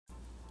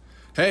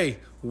Hey,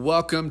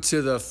 welcome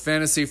to the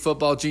Fantasy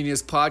Football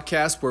Genius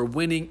podcast, where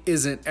winning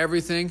isn't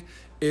everything,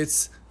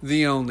 it's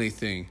the only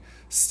thing.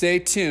 Stay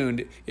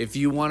tuned if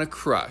you want to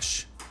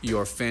crush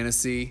your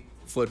fantasy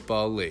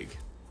football league.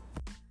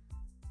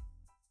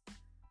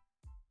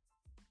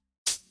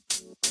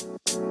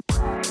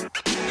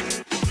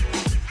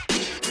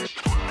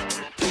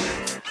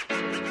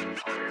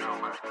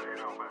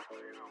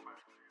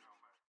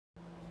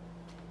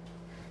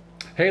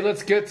 Hey,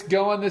 let's get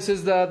going. This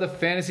is the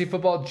Fantasy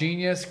Football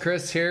Genius.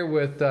 Chris here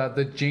with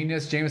the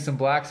genius, Jameson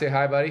Black. Say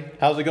hi, buddy.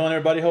 How's it going,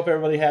 everybody? Hope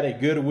everybody had a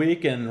good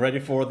week and ready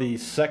for the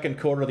second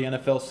quarter of the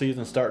NFL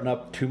season starting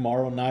up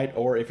tomorrow night,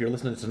 or if you're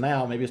listening to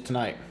now, maybe it's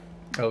tonight.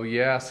 Oh,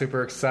 yeah.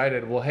 Super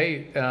excited. Well,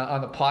 hey,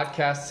 on the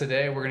podcast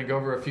today, we're going to go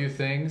over a few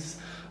things.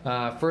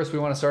 First, we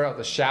want to start out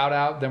with a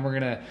shout-out. Then we're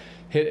going to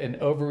hit an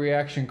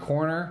overreaction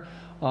corner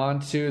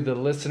onto the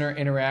listener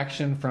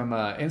interaction from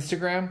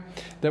Instagram.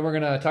 Then we're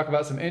going to talk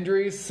about some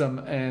injuries some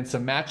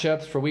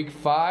matchups for week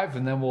 5,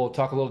 and then we'll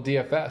talk a little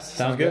DFS.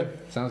 Sounds good.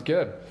 Sounds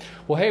good.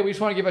 Well, hey, we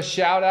just want to give a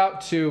shout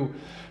out to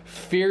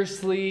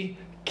Fiercely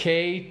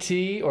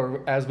KT,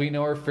 or as we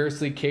know her,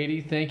 Fiercely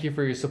Katie. Thank you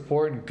for your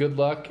support and good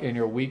luck in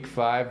your week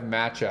 5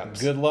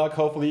 matchups. Good luck.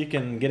 Hopefully you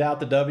can get out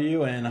the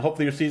W, and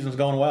hopefully your season's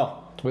going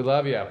well. We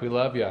love you. We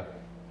love you.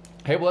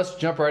 Hey, well, let's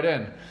jump right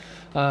in.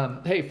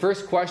 Hey,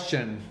 first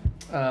question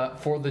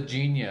for the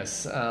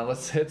genius.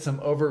 Let's hit some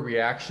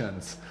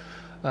overreactions.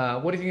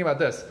 What do you think about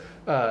this?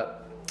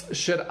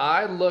 Should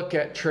I look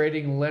at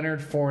trading Leonard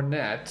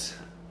Fournette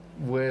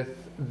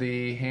with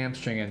the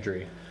hamstring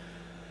injury?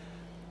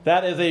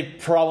 That is a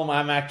problem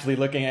I'm actually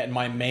looking at in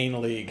my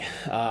main league.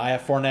 I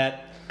have Fournette,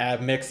 I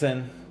have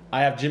Mixon,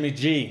 I have Jimmy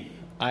G,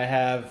 I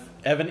have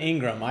Evan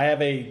Ingram. I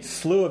have a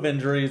slew of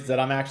injuries that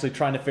I'm actually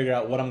trying to figure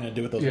out what I'm going to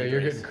do with those injuries. Yeah,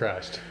 you're getting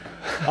crushed.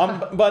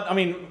 But, I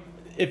mean,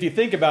 if you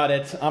think about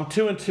it, I'm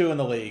 2-2 in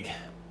the league,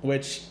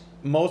 which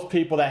most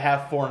people that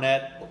have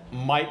Fournette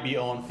might be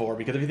 0-4.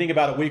 Because if you think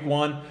about it, week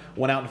 1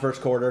 went out in the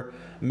first quarter,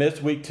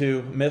 missed week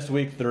 2, missed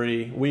week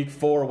 3, week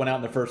 4 went out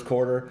in the first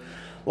quarter.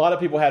 A lot of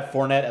people had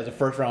Fournette as a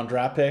first-round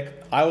draft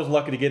pick. I was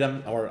lucky to get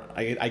him, or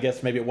I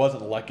guess maybe it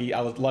wasn't lucky.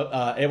 I was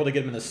able to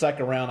get him in the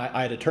second round.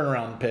 I had a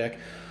turnaround pick,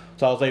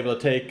 so I was able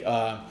to take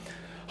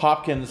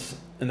Hopkins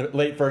in the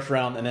late first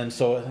round, and then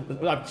so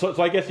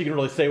I guess you can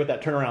really say with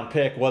that turnaround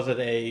pick, was it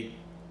a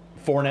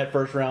Fournette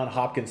first round,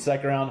 Hopkins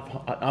second round?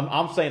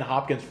 I'm saying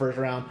Hopkins first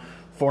round,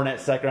 Fournette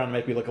second round,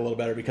 make me look a little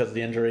better because of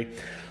the injury.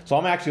 So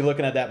I'm actually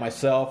looking at that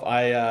myself.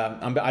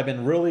 I've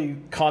been really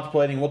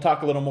contemplating. We'll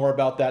talk a little more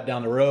about that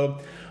down the road,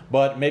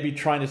 but maybe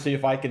trying to see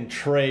if I can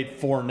trade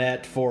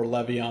Fournette for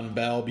Le'Veon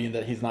Bell, being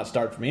that he's not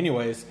starting for me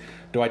anyways.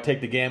 Do I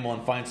take the gamble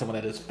and find someone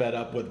that is fed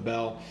up with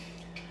Bell?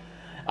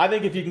 I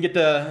think if you can get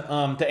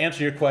to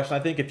answer your question, I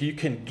think if you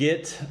can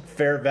get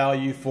fair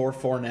value for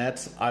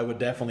Fournette, I would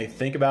definitely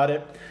think about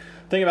it.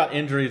 Thing about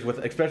injuries, with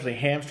especially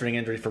hamstring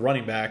injuries for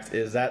running backs,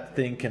 is that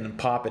thing can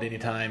pop at any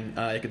time.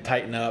 It can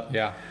tighten up.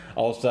 Yeah.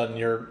 All of a sudden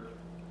you're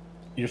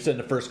sitting in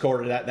the first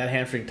quarter, that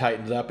hamstring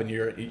tightens up and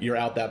you're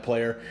out that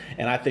player.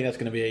 And I think that's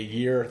going to be a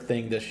year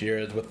thing this year.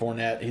 Is with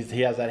Fournette, he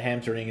has that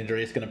hamstring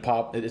injury. It's going to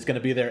pop. It's going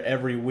to be there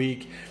every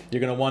week.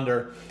 You're going to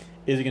wonder,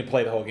 is he going to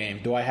play the whole game?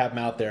 Do I have him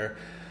out there?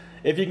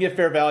 If you can get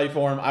fair value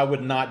for him, I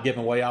would not give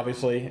him away.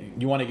 Obviously,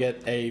 you want to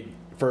get a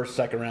first,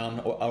 second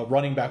round, a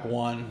running back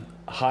 1,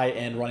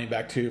 high-end running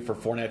back 2 for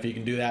Fournette. If you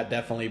can do that,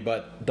 definitely,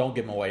 but don't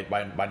give him away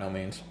by no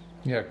means.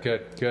 Yeah,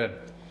 good.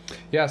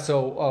 Yeah,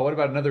 so what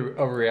about another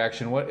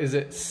overreaction? What is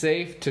it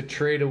safe to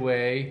trade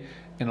away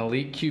an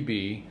elite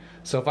QB?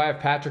 So if I have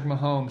Patrick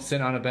Mahomes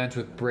sitting on a bench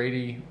with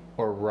Brady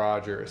or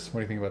Rodgers, what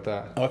do you think about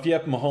that? Oh, if you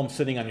have Mahomes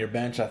sitting on your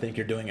bench, I think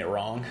you're doing it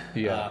wrong.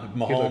 Yeah,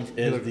 Mahomes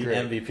is the great.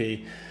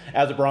 MVP.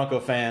 As a Bronco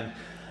fan,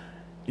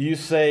 you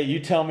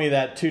tell me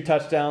that 2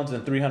 touchdowns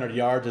and 300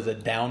 yards is a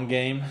down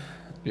game.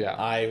 Yeah,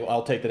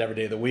 I'll take that every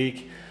day of the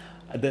week.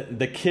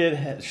 The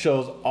kid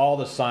shows all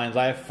the signs.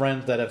 I have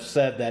friends that have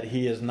said that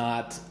he is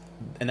not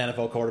an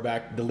NFL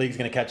quarterback. The league's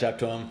going to catch up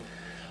to him.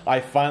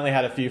 I finally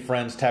had a few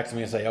friends text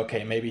me and say,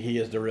 okay, maybe he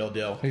is the real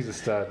deal. He's a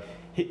stud.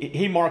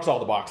 He marks all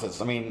the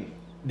boxes. I mean,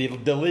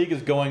 the league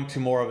is going to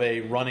more of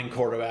a running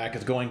quarterback.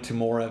 It's going to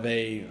more of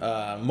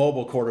a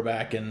mobile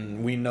quarterback,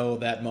 and we know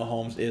that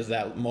Mahomes is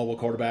that mobile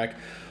quarterback.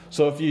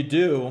 So if you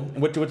do,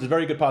 which is a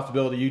very good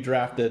possibility, you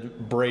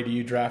drafted Brady,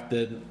 you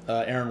drafted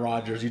Aaron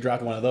Rodgers, you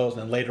drafted one of those,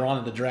 and then later on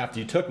in the draft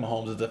you took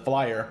Mahomes as a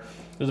flyer,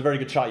 there's a very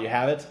good shot you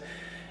have it.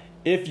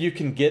 If you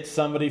can get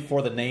somebody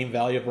for the name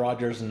value of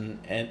Rodgers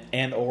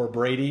and or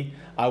Brady,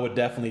 I would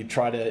definitely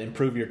try to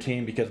improve your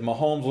team, because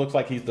Mahomes looks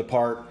like he's the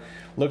part,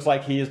 looks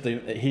like he is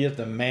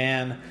the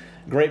man.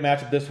 Great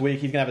matchup this week.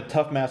 He's gonna have a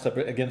tough matchup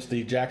against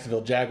the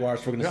Jacksonville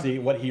Jaguars. So we're gonna see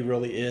what he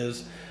really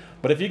is.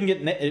 But if you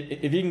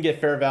can get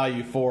fair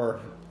value for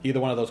either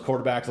one of those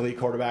quarterbacks, elite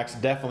quarterbacks,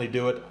 definitely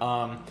do it.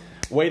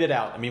 Wait it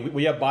out. I mean,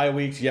 we have bye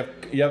weeks. You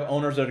have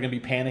owners that are going to be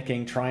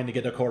panicking, trying to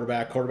get their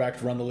quarterback.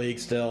 Quarterbacks run the league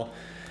still,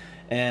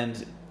 and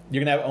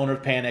you're going to have owners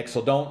panic.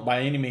 So don't,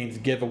 by any means,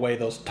 give away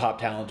those top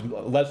talents.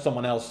 Let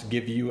someone else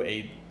give you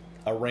a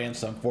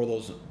ransom for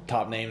those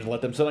top names and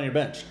let them sit on your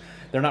bench.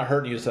 they're not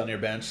hurting you to sit on your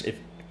bench. If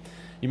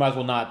you might as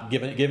well not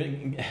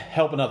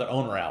help another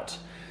owner out.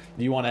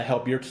 You want to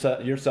help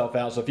yourself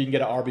out. So if you can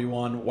get an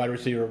RB1, wide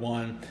receiver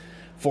 1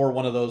 for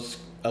one of those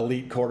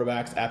elite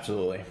quarterbacks,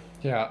 absolutely.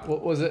 Yeah.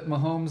 What was it,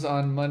 Mahomes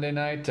on Monday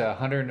night?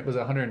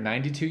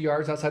 192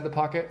 yards outside the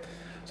pocket?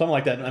 Something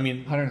like that. I mean,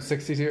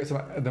 162,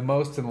 the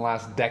most in the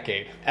last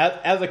decade.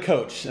 As a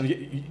coach, I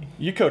mean,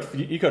 you coach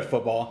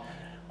football.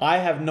 I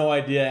have no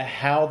idea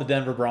how the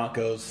Denver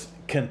Broncos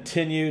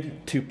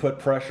continued to put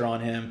pressure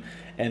on him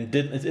and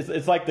didn't.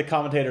 It's like the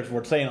commentators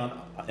were saying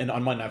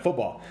on Monday Night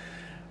Football.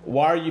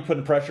 Why are you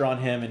putting pressure on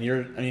him? And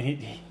you're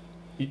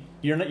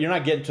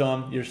not getting to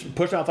him. You're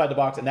pushing outside the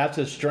box, and that's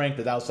his strength,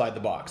 is outside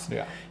the box.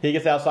 Yeah. He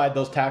gets outside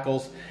those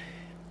tackles.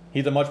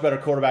 He's a much better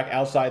quarterback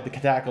outside the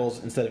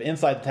tackles instead of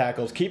inside the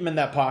tackles. Keep him in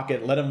that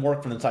pocket. Let him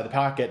work from inside the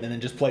pocket, and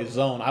then just play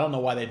zone. I don't know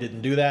why they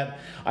didn't do that.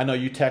 I know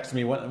you texted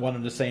me one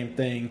of the same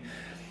thing.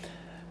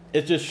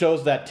 It just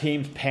shows that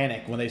teams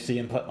panic when they see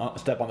him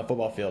step on the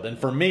football field. And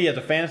for me, as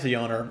a fantasy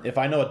owner, if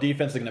I know a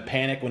defense is going to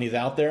panic when he's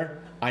out there,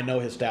 I know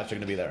his stats are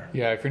going to be there.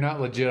 Yeah, if you're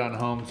not legit on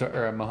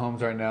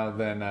Mahomes right now,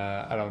 then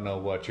I don't know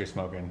what you're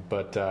smoking.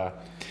 But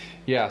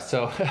yeah,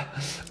 so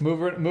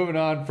moving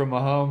on from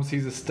Mahomes,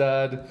 he's a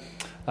stud.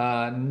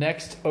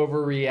 Next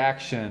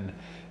overreaction.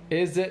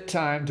 Is it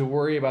time to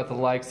worry about the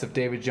likes of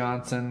David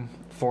Johnson,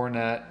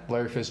 Fournette,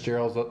 Larry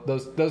Fitzgerald,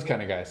 those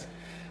kind of guys?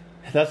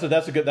 That's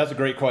a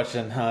great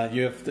question.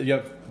 You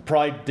have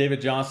probably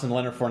David Johnson,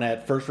 Leonard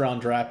Fournette, first round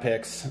draft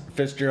picks.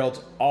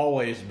 Fitzgerald's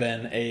always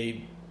been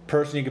a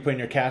person you can put in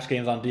your cash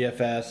games on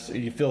DFS.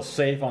 You feel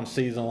safe on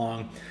season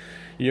long.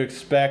 You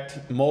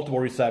expect multiple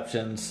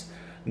receptions,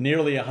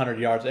 nearly 100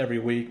 yards every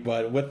week.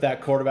 But with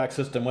that quarterback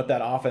system, with that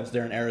offense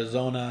there in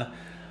Arizona,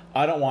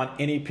 I don't want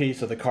any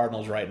piece of the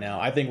Cardinals right now.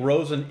 I think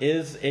Rosen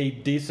is a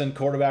decent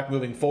quarterback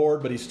moving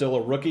forward, but he's still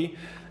a rookie.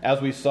 As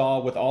we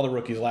saw with all the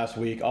rookies last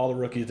week, all the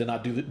rookies did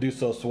not do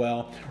so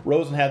well.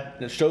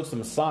 Rosen showed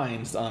some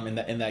signs in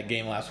that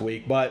game last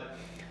week, but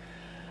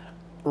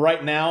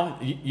right now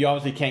you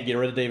obviously can't get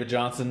rid of David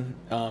Johnson.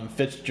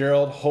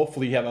 Fitzgerald,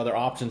 hopefully you have other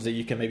options that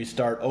you can maybe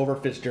start over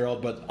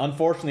Fitzgerald, but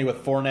unfortunately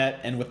with Fournette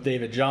and with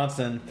David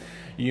Johnson,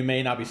 you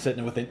may not be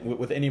sitting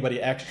with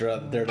anybody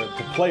extra there to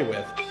play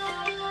with.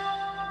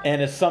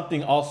 And it's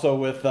something also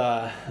with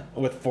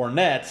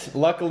Fournette.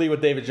 Luckily,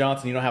 with David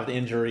Johnson, you don't have the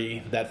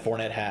injury that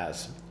Fournette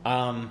has.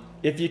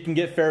 If you can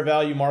get fair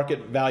value,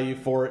 market value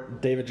for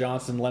David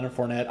Johnson, Leonard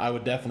Fournette, I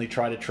would definitely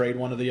try to trade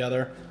one or the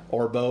other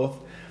or both.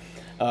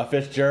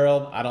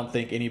 Fitzgerald, I don't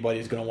think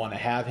anybody's going to want to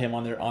have him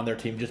on their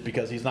team just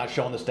because he's not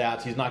showing the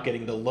stats, he's not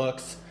getting the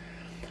looks,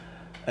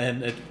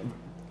 and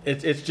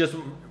it's just.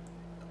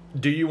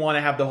 Do you want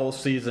to have the whole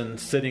season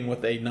sitting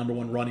with a number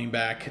one running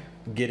back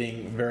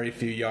getting very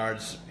few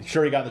yards?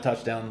 Sure, he got the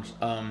touchdowns.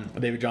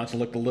 David Johnson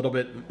looked a little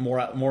bit more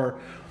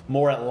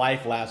at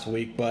life last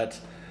week, but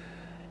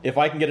if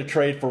I can get a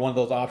trade for one of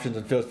those options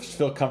and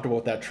feel comfortable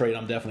with that trade,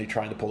 I'm definitely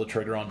trying to pull the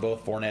trigger on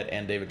both Fournette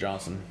and David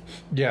Johnson.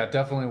 Yeah,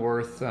 definitely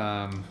worth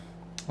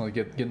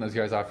getting those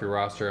guys off your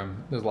roster.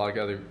 There's a lot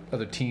of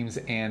other teams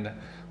and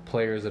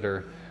players that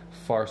are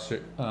far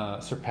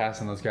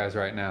surpassing those guys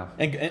right now.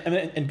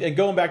 And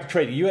going back to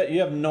trading, you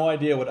have no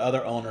idea what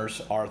other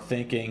owners are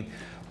thinking.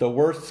 The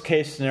worst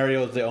case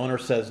scenario is the owner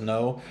says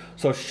no.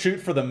 So shoot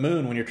for the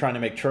moon when you're trying to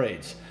make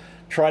trades.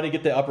 Try to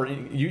get the upper.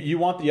 You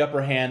want the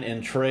upper hand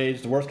in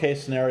trades. The worst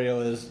case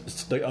scenario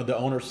is the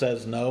owner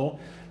says no,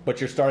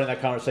 but you're starting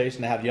that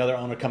conversation to have the other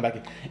owner come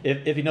back.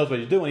 If he knows what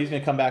he's doing, he's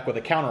going to come back with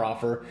a counter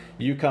offer.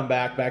 You come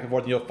back and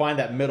forth, and you'll find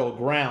that middle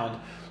ground.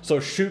 So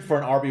shoot for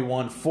an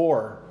RB1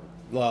 for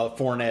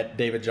Fournette,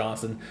 David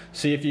Johnson.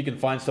 See if you can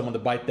find someone to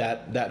bite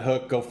that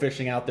hook. Go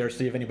fishing out there.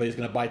 See if anybody's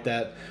going to bite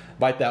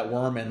that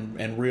worm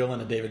and reel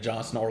in a David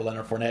Johnson or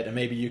Leonard Fournette. And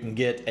maybe you can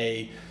get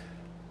a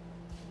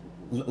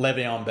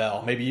Le'Veon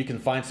Bell. Maybe you can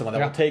find someone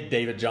that will take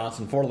David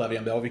Johnson for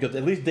Le'Veon Bell, because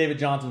at least David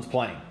Johnson's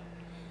playing.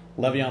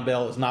 Le'Veon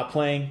Bell is not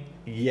playing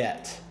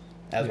yet,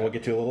 as we'll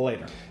get to a little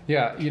later.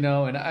 Yeah,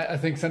 and I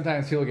think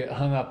sometimes people get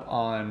hung up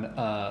on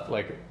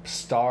like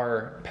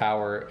star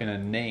power in a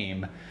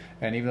name.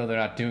 And even though they're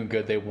not doing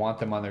good, they want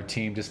them on their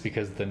team just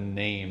because of the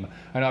name.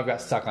 I know I've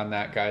got stuck on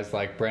that. Guys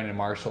like Brandon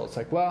Marshall. It's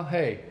like, well,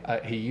 hey,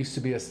 he used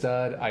to be a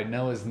stud. I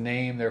know his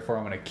name, therefore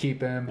I'm going to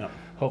keep him. Yeah.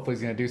 Hopefully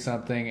he's going to do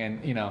something,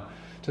 and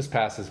just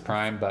past his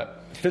prime.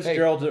 But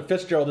Fitzgerald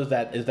is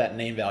that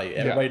name value.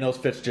 Everybody knows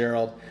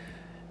Fitzgerald.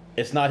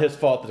 It's not his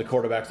fault that the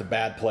quarterback's a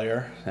bad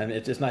player, and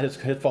it's not his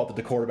fault that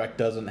the quarterback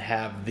doesn't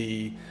have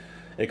the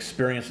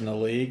experience in the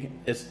league.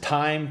 It's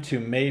time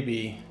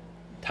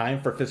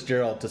for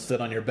Fitzgerald to sit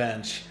on your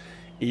bench,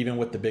 even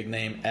with the big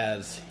name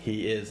as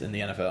he is in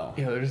the NFL.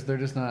 Yeah, they're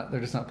just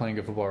not playing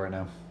good football right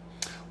now.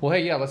 Well,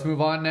 hey, let's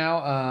move on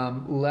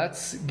now.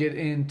 Let's get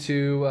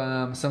into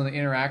some of the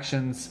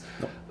interactions,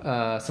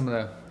 some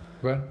of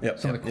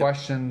the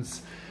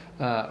questions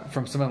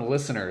from some of the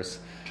listeners.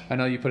 I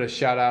know you put a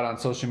shout out on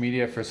social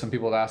media for some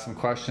people to ask some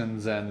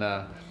questions, and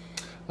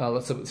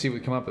let's see what we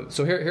come up with.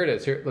 So here it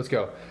is. Here, let's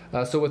go.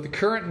 So with the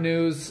current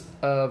news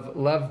of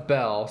Lev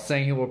Bell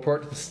saying he will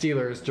report to the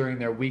Steelers during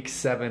their Week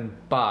 7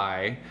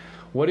 bye,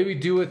 What do we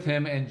do with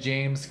him and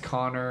James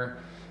Conner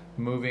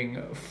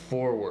moving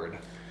forward?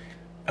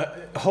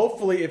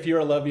 Hopefully, if you're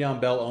a Le'Veon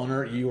Bell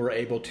owner, you were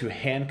able to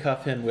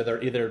handcuff him, whether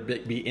either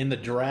be in the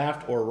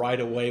draft or right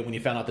away when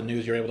you found out the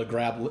news. You're able to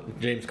grab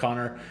James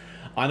Conner.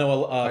 I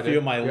know a few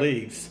of my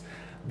leagues.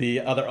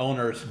 The other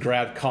owners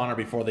grabbed Conner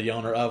before the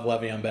owner of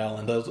Le'Veon Bell,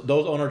 and those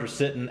owners are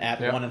sitting at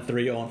 1-3,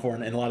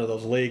 0-4 in a lot of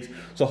those leagues.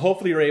 So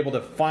hopefully you're able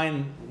to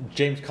find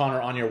James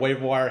Conner on your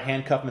waiver wire,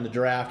 handcuff him in the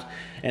draft,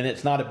 and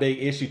it's not a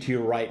big issue to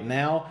you right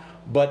now.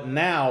 But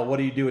now, what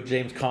do you do with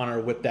James Conner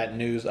with that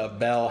news of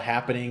Bell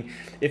happening?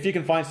 If you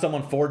can find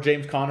someone for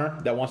James Conner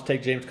that wants to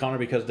take James Conner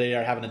because they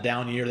are having a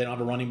down year, they don't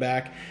have a running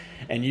back,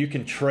 and you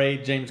can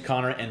trade James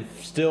Conner and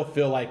still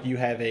feel like you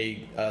have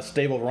a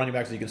stable running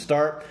back so you can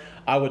start,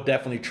 I would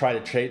definitely try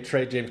to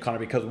trade James Conner,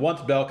 because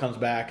once Bell comes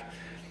back,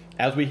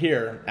 as we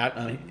hear,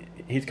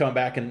 he's coming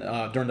back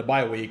during the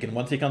bye week, and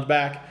once he comes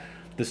back,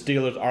 the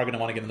Steelers are going to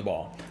want to give him the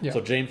ball. Yeah.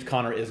 So James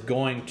Conner is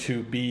going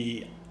to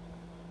be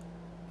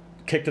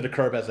kicked to the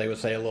curb, as they would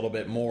say, a little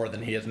bit more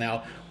than he is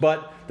now.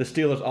 But the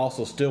Steelers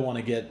also still want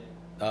to get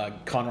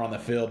Conner on the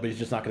field, but he's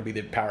just not going to be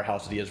the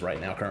powerhouse that he is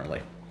right now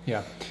currently.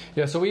 Yeah.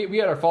 So we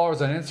had our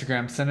followers on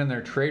Instagram send in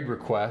their trade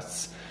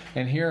requests,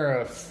 and here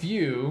are a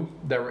few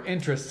that were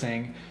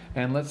interesting,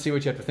 and let's see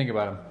what you have to think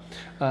about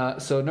them.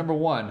 So number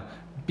one,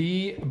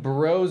 B.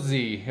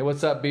 Brosy. Hey,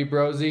 what's up, B.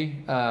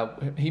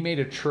 Brosy? He made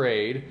a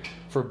trade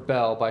for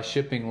Bell by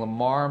shipping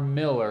Lamar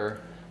Miller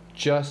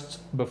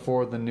just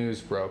before the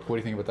news broke. What do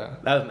you think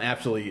about that? That is an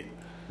absolutely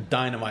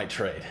dynamite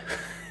trade.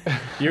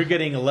 You're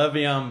getting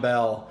Le'Veon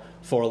Bell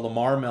for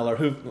Lamar Miller,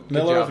 who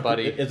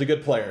is a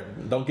good player.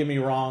 Don't get me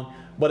wrong,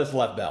 but it's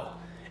Lev Bell.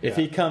 If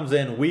he comes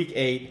in week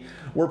 8,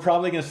 we're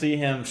probably going to see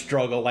him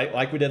struggle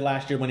like we did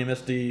last year when he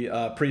missed the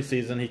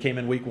preseason. He came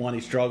in week 1,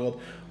 he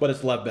struggled, but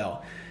it's Lev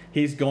Bell.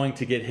 He's going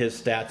to get his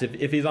stats.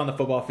 If he's on the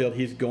football field,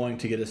 he's going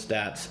to get his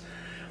stats.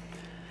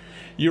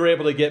 You were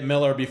able to get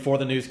Miller before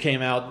the news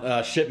came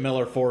out, ship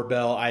Miller for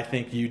Bell. I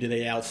think you did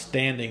an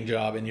outstanding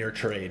job in your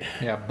trade.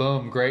 Yeah,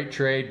 boom. Great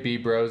trade, B.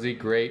 Brosy.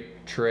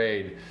 Great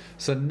trade.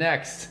 So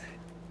next,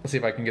 let's see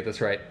if I can get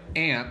this right.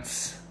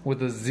 Ants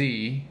with a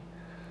Z.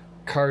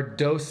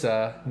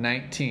 Cardosa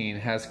 19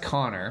 has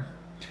Conner.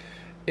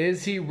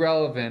 Is he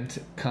relevant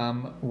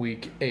come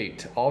week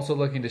 8? Also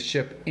looking to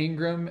ship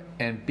Ingram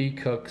and B.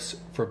 Cooks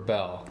for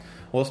Bell.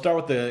 Well, let's start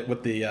with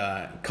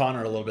the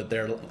Conner a little bit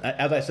there.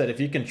 As I said, if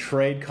you can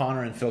trade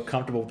Conner and feel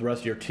comfortable with the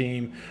rest of your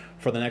team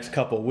for the next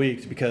couple of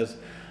weeks, because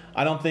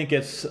I don't think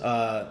it's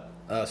a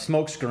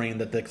smokescreen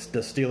that the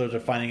Steelers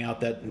are finding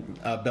out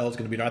that Bell's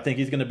going to be there. I think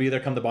he's going to be there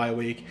come the bye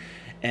week,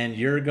 and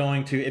you're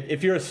going to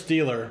if you're a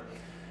Steelers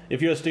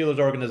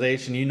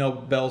organization, you know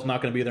Bell's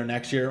not going to be there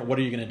next year. What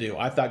are you going to do?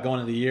 I thought going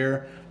into the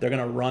year, they're going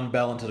to run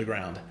Bell into the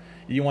ground.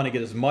 You want to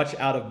get as much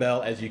out of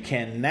Bell as you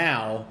can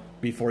now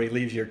before he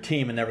leaves your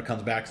team and never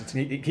comes back.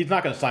 He's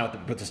not going to sign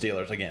with the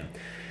Steelers again.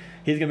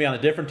 He's going to be on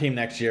a different team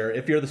next year.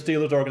 If you're the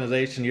Steelers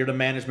organization, you're the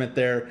management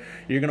there,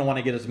 you're going to want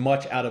to get as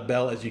much out of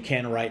Bell as you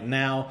can right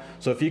now.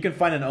 So if you can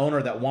find an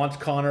owner that wants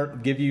Conner,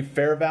 give you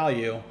fair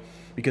value,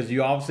 because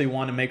you obviously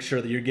want to make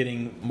sure that you're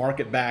getting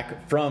market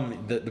back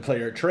from the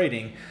player you're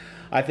trading,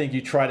 I think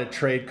you try to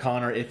trade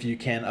Conner if you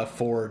can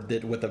afford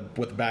it with the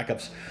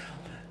backups.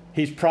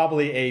 He's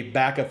probably a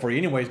backup for you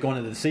anyways going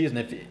into the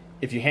season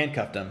if you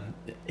handcuffed him.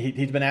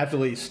 He's been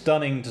absolutely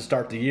stunning to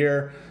start the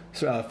year,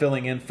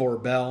 filling in for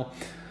Bell.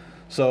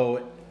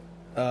 So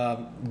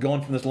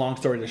going from this long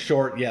story to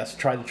short, yes,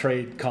 try to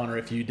trade Conner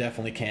if you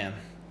definitely can.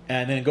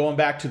 And then going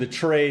back to the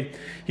trade,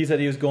 he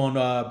said he was going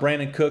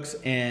Brandon Cooks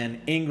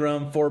and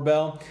Ingram for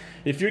Bell.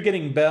 If you're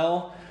getting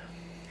Bell,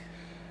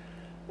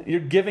 you're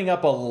giving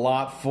up a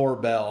lot for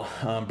Bell.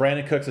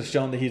 Brandon Cooks has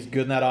shown that he's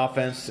good in that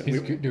offense.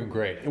 He's doing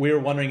great. We were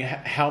wondering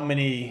how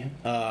many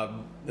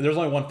there's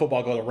only one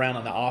football go around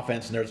on the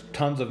offense, and there's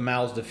tons of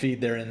mouths to feed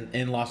there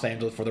in Los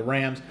Angeles for the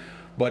Rams.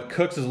 But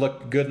Cooks has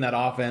looked good in that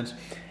offense,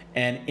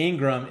 and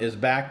Ingram is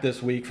back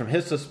this week from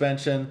his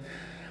suspension.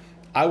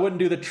 I wouldn't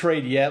do the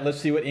trade yet. Let's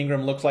see what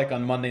Ingram looks like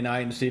on Monday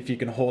night and see if you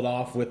can hold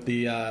off with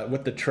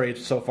the trade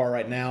so far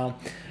right now.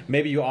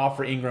 Maybe you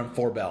offer Ingram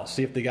for Bell.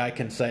 See if the guy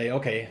can say,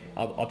 okay,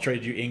 I'll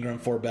trade you Ingram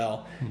for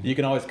Bell. Mm-hmm. You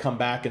can always come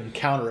back and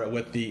counter it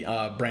with the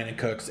Brandon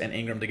Cooks and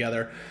Ingram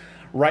together.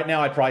 Right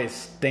now, I'd probably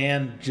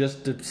stand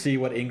just to see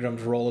what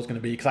Ingram's role is going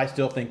to be, because I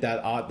still think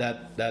that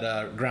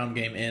ground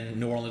game in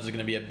New Orleans is going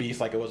to be a beast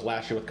like it was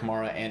last year with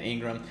Kamara and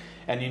Ingram.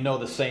 And you know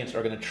the Saints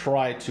are going to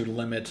try to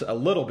limit a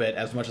little bit,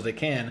 as much as they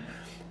can,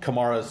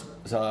 Kamara's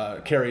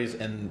carries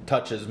and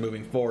touches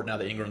moving forward now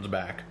that Ingram's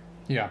back.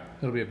 Yeah,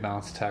 it'll be a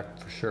balanced attack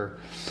for sure.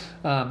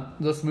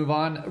 Let's move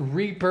on.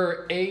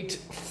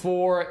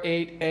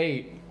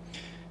 Reaper8488.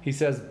 He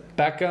says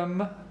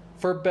Beckham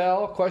for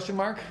Bell? ?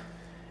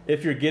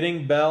 If you're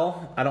getting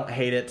Bell, I don't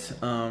hate it.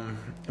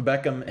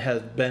 Beckham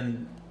has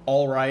been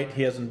all right.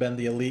 He hasn't been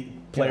the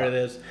elite player it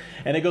is.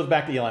 And it goes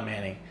back to Eli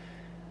Manning.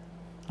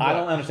 I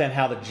don't understand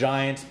how the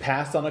Giants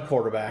passed on a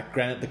quarterback.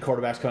 Granted, the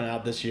quarterbacks coming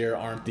out this year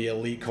aren't the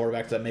elite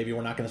quarterbacks that maybe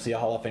we're not going to see a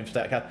Hall of Fame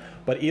stat cut.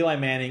 But Eli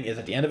Manning is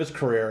at the end of his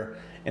career,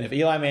 And if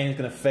Eli Manning's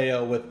going to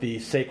fail with the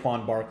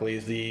Saquon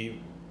Barkleys, the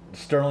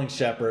Sterling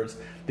Shepards,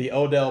 the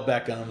Odell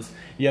Beckhams,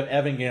 you have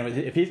Evan Graham.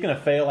 If he's going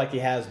to fail like he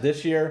has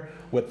this year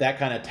with that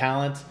kind of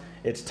talent,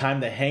 it's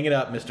time to hang it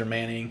up, Mr.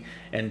 Manning,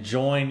 and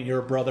join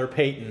your brother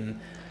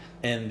Peyton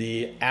in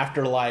the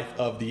afterlife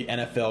of the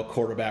NFL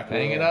quarterback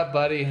world. Hang it up,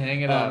 buddy.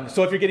 Hang it up.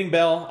 So if you're getting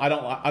Bell,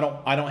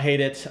 I don't hate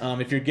it.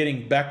 If you're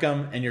getting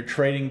Beckham and you're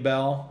trading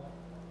Bell,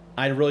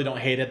 I really don't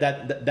hate it.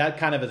 That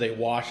kind of is a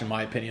wash in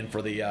my opinion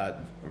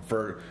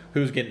for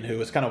who's getting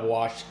who. It's kind of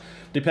washed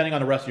depending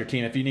on the rest of your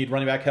team. If you need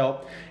running back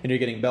help and you're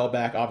getting Bell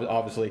back,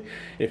 obviously.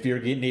 If you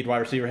need wide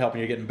receiver help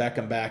and you're getting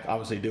Beckham back,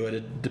 obviously do it.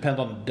 It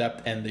depends on the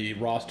depth and the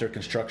roster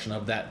construction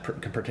of that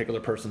particular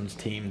person's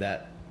team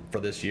for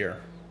this year.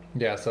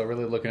 Yeah, so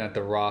really looking at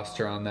the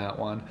roster on that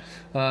one.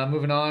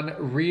 Moving on,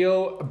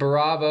 Rio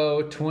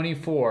Bravo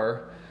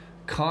 24,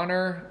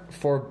 Connor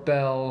for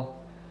Bell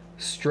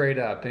straight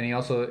up, and he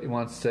also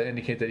wants to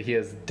indicate that he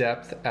has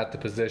depth at the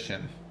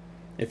position.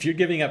 If you're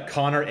giving up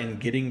Connor and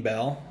getting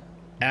Bell,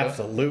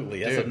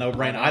 absolutely, that's a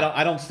no-brainer.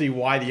 I don't see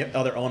why the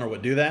other owner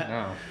would do that.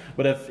 No.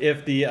 But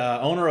if the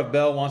owner of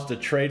Bell wants to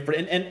trade for,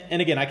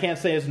 and again, I can't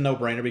say it's a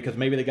no-brainer because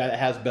maybe the guy that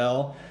has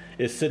Bell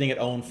is sitting at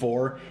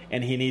 0-4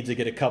 and he needs to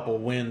get a couple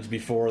wins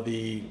before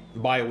the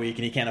bye week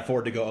and he can't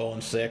afford to go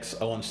 0-6,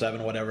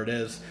 0-7, whatever it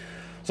is.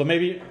 So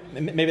maybe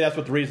that's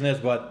what the reason is.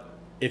 But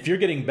if you're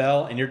getting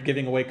Bell and you're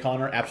giving away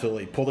Connor,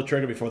 absolutely pull the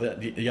trigger before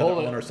the other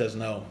owner says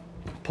no.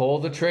 Pull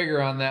the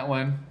trigger on that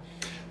one.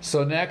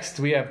 So next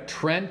we have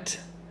Trent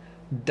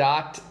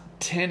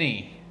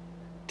Tinney,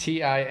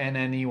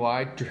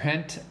 Tinney,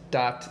 Trent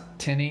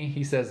Tinney.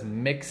 He says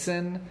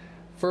Mixon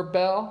for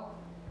Bell.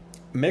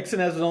 Mixon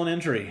has his own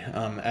injury,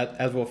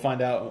 as we'll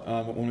find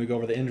out when we go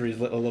over the injuries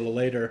a little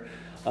later.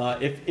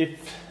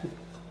 If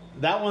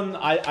that one,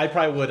 I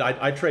probably would.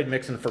 I'd trade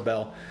Mixon for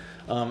Bell.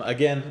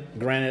 Again,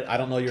 granted, I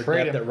don't know your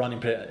depth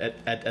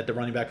at the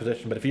running back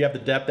position, but if you have the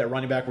depth at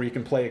running back where you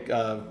can play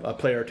a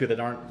player or two that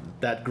aren't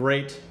that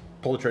great,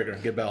 pull the trigger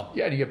and get Bell.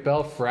 Yeah, and you get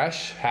Bell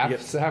fresh half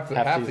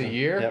the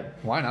year. Yep.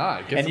 Why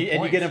not? And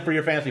you get him for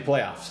your fantasy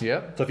playoffs.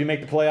 Yep. So if you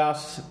make the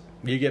playoffs,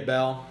 you get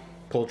Bell,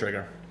 pull the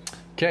trigger.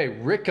 Okay,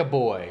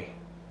 Rickaboy,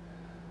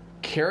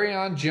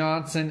 Kerryon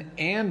Johnson,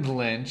 and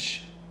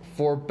Lynch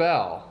for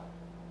Bell.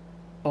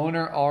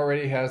 Owner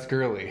already has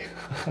Gurley.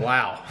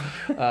 Wow.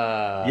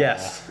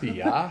 Yes.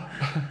 Yeah.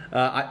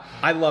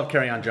 I love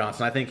Kerryon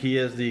Johnson. I think he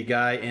is the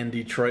guy in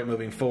Detroit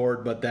moving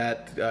forward, but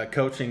that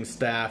coaching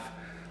staff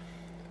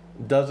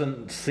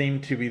doesn't seem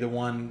to be the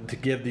one to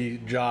give the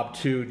job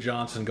to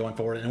Johnson going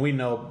forward. And we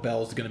know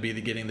Bell's going to be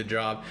getting the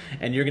job.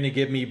 And you're going to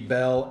give me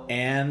Bell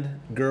and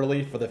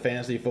Gurley for the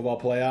fantasy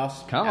football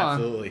playoffs? Come on.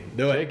 Absolutely.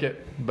 Do it. Take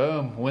it.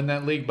 Boom. Win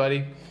that league,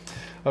 buddy.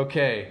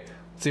 Okay.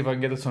 Let's see if I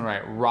can get this one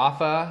right.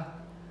 Rafa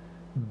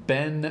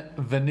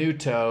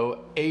Benvenuto,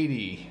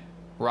 80.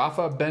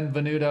 Rafa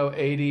Benvenuto,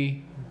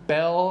 80.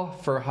 Bell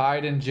for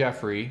Hyde and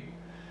Jeffrey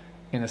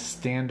in a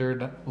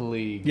standard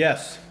league.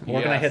 Yes.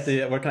 Where can I hit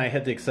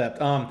the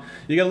accept?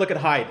 You got to look at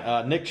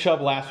Hyde. Nick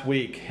Chubb last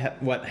week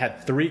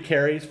had 3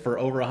 carries for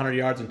over 100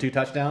 yards and 2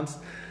 touchdowns.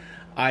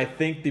 I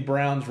think the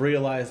Browns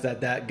realize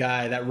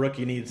that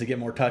rookie needs to get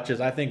more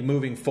touches. I think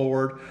moving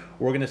forward,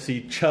 we're going to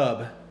see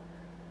Chubb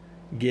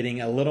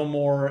getting a little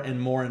more and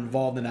more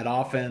involved in that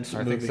offense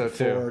moving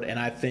forward. And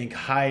I think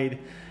Hyde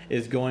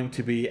is going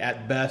to be,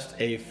 at best,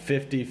 a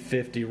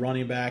 50-50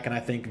 running back. And I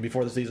think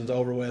before the season's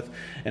over with,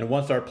 and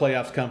once our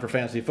playoffs come for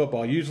fantasy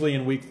football, usually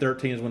in week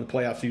 13 is when the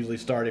playoffs usually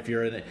start. If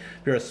you're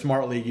a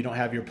smart league, you don't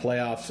have your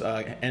playoffs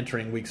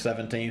entering week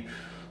 17.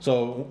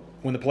 So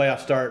when the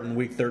playoffs start in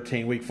week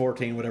 13, week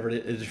 14, whatever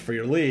it is for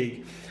your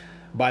league,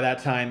 by that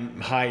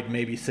time, Hyde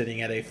may be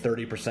sitting at a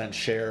 30%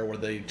 share where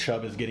the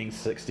Chubb is getting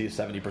 60 to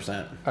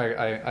 70%.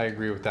 I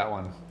agree with that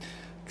one.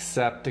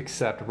 Except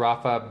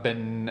Rafa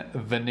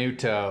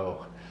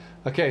Benvenuto.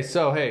 Okay,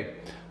 so hey,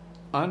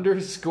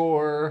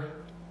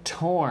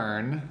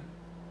 _torn.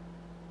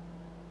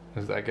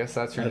 I guess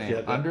that's your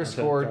name.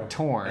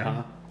 _torn.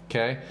 Uh-huh.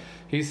 Okay.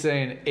 He's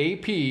saying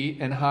AP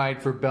and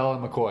Hyde for Bell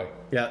and McCoy.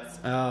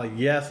 Yeah.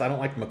 Yes, I don't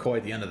like McCoy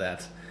at the end of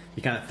that.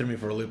 You kind of threw me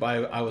for a loop.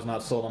 I was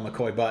not sold on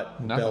McCoy, but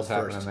Nothing's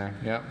Bell's first. There.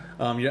 Yep.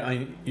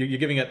 You're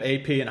giving up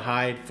AP and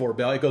Hyde for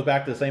Bell. It goes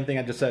back to the same thing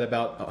I just said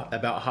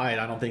about Hyde.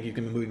 I don't think you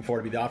can be moving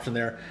forward to be the option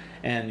there.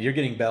 And you're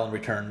getting Bell in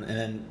return. And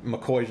then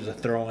McCoy's just a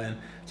throw-in.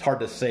 It's hard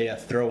to say a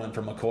throw-in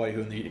for McCoy, who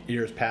in the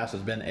years past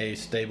has been a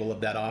staple of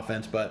that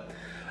offense.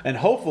 And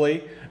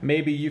hopefully,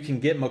 maybe you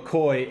can get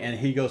McCoy and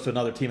he goes to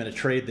another team in a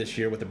trade this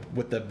year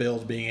with the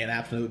Bills being an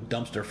absolute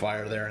dumpster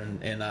fire there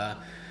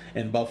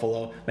in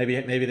Buffalo.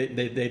 Maybe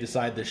they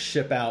decide to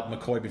ship out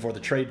McCoy before the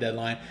trade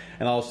deadline,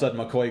 and all of a sudden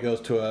McCoy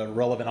goes to a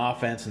relevant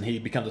offense and he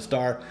becomes a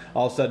star.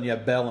 All of a sudden you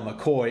have Bell and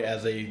McCoy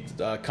as a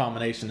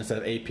combination instead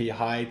of AP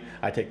Hyde.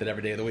 I take that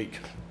every day of the week.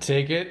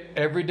 Take it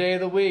every day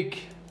of the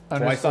week.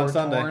 Twice on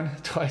Sunday.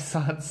 Twice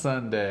on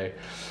Sunday.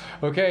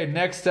 Okay,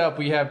 next up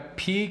we have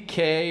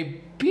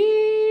PK Beep.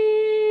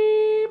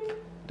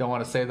 Don't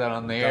want to say that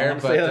on the air,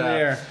 but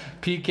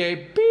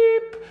PK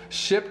Beep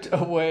shipped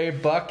away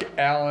Buck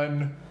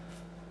Allen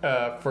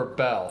for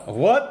Bell.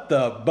 What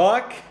the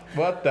buck?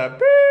 What the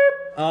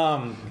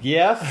beep?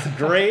 Yes,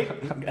 great.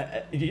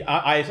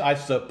 I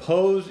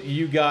suppose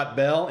you got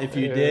Bell. If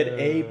you did,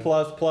 A+++.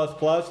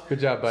 Good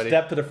job, buddy.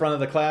 Step to the front of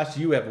the class.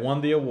 You have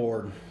won the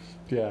award.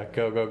 Yeah,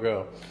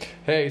 go.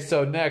 Hey,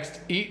 so next,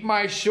 Eat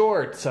My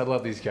Shorts. I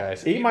love these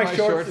guys. Eat My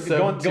Shorts,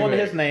 going to 728.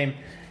 his name.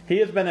 He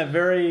has been a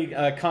very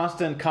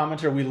constant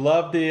commenter. We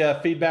love the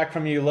feedback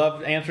from you.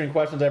 Love answering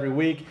questions every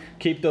week.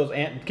 Keep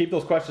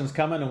those questions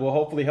coming, and we'll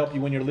hopefully help you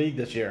win your league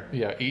this year.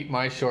 Yeah, Eat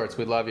My Shorts.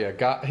 We love you.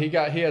 He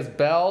has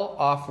Bell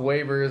off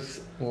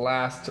waivers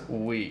last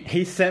week.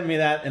 He sent me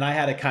that, and I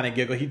had to kind of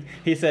giggle.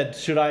 He said,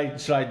 "Should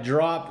I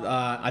drop?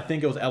 I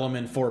think it was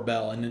Element for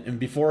Bell." And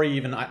before I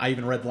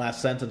even read the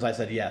last sentence, I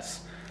said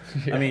yes.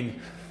 Yeah. I mean,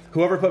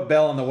 whoever put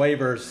Bell on the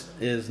waivers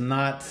is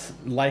not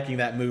liking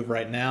that move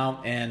right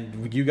now.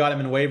 And you got him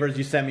in waivers.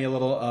 You sent me a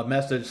little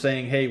message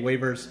saying, "Hey,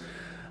 waivers,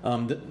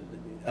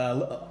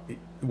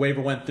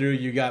 waiver went through.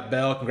 You got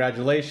Bell.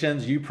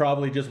 Congratulations. You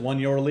probably just won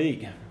your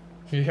league."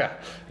 Yeah.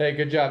 Hey,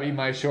 good job. Eat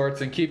My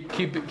Shorts, and keep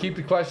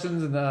the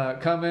questions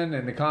coming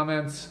in the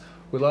comments.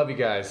 We love you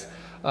guys.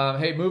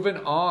 Hey, moving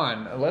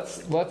on.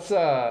 Let's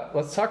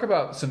talk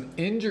about some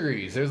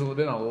injuries. There's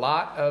been a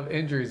lot of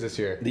injuries this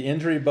year. The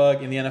injury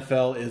bug in the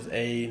NFL is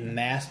a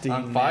nasty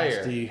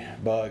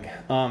bug.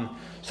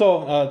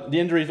 So the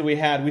injuries that we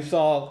had, we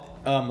saw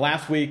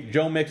last week.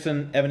 Joe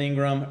Mixon, Evan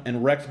Ingram,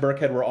 and Rex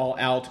Burkhead were all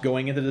out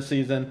going into the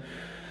season.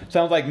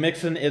 Sounds like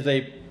Mixon is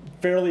a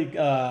fairly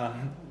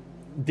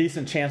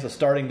decent chance of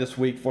starting this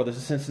week for the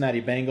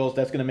Cincinnati Bengals.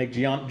 That's going to make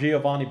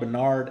Giovanni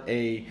Bernard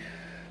a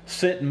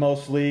sit in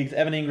most leagues.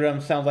 Evan Ingram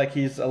sounds like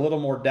he's a little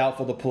more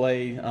doubtful to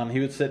play. He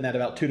was sitting at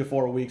about 2 to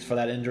 4 weeks for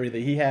that injury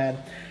that he had.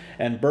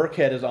 And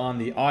Burkhead is on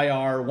the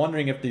IR,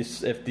 wondering if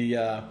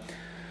the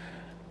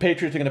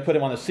Patriots are going to put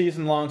him on the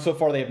season long. So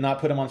far, they have not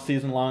put him on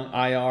season long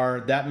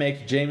IR. That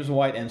makes James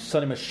White and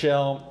Sonny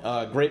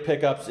Michel great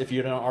pickups if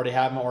you don't already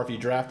have them or if you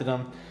drafted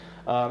them.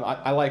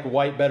 I like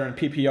White better in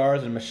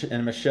PPRs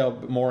and Michelle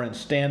more in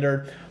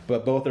standard,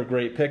 but both are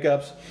great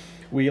pickups.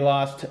 We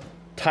lost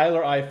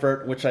Tyler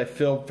Eifert, which I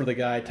feel for the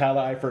guy.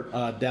 Tyler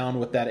Eifert down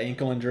with that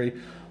ankle injury.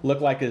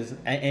 Looked like his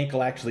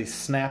ankle actually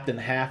snapped in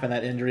half in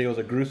that injury. It was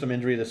a gruesome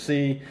injury to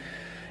see.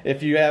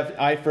 If you have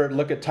Eifert,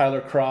 look at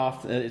Tyler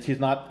Kroft. He's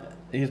not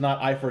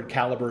Eifert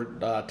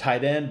caliber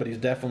tight end, but he's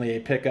definitely a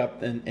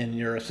pickup in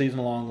your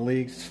season-long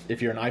leagues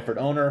if you're an Eifert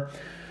owner.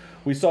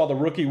 We saw the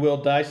rookie Will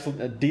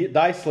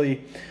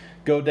Dicey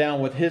go down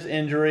with his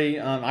injury.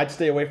 I'd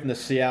stay away from the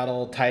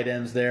Seattle tight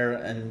ends there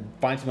and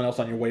find someone else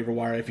on your waiver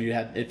wire if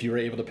you were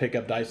able to pick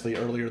up Dicey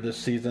earlier this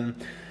season.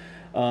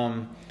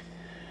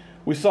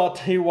 We saw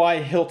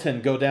T.Y.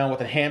 Hilton go down with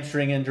a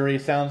hamstring injury.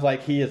 Sounds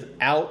like he is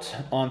out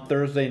on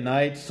Thursday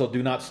night, so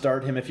do not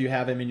start him if you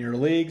have him in your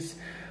leagues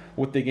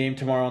with the game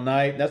tomorrow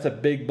night. That's a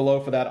big blow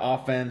for that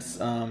offense.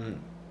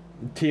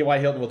 T.Y.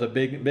 Hilton was a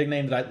big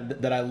name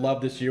that I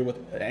love this year with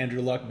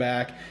Andrew Luck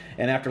back.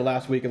 And after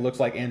last week, it looks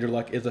like Andrew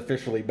Luck is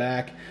officially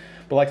back.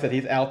 But like I said,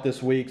 he's out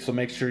this week, so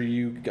make sure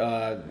you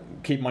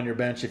keep him on your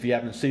bench if you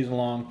have him season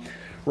long.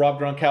 Rob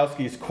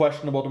Gronkowski is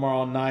questionable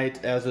tomorrow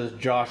night, as is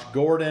Josh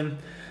Gordon.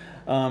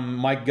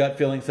 My gut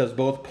feeling says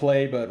both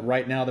play, but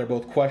right now they're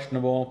both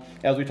questionable.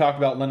 As we talked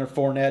about, Leonard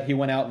Fournette, he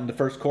went out in the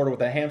first quarter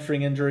with a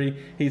hamstring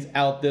injury. He's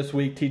out this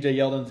week. TJ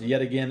Yeldon's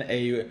yet again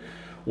a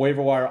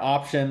waiver wire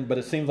option, but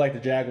it seems like the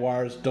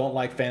Jaguars don't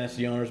like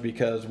fantasy owners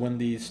because when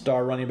the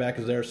star running back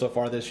is there so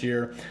far this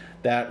year,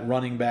 that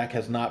running back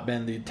has not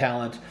been the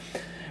talent.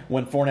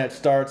 When Fournette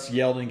starts,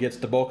 Yeldon gets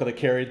the bulk of the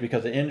carries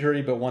because of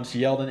injury, but once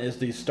Yeldon is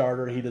the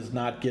starter, he does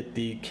not get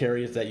the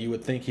carries that you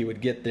would think he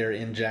would get there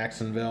in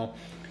Jacksonville.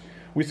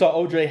 We saw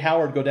O.J.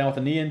 Howard go down with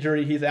a knee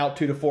injury. He's out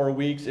 2 to 4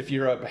 weeks. If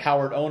you're a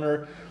Howard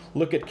owner,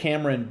 look at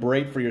Cameron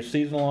Brate for your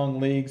season-long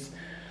leagues.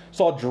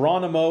 Saw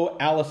Geronimo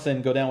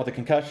Allison go down with a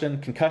concussion.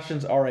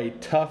 Concussions are a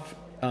tough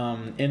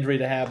injury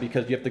to have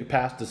because you have to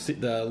pass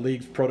the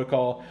league's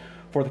protocol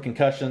for the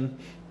concussion.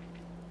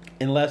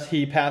 Unless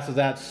he passes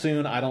that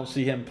soon, I don't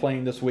see him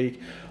playing this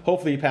week.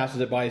 Hopefully he passes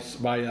it by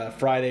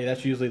Friday.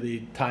 That's usually the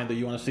time that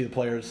you want to see the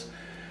players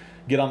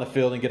get on the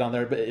field and get on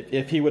there. But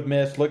if he would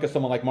miss, look at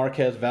someone like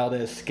Marquez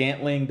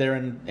Valdez-Scantling there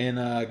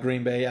in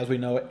Green Bay. As we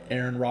know,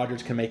 Aaron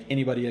Rodgers can make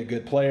anybody a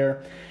good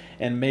player.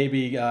 And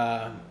maybe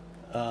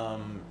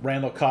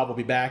Randall Cobb will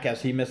be back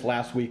as he missed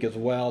last week as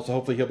well. So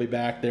hopefully he'll be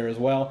back there as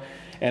well.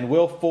 And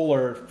Will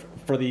Fuller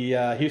for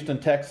the Houston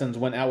Texans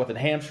went out with a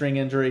hamstring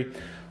injury.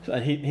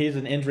 He's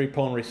an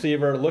injury-prone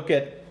receiver. Look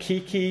at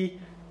Kiki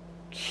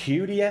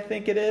Cutie, I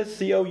think it is,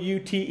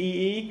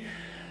 Coutee.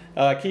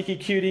 Kiki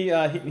Cutie,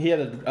 he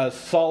had a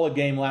solid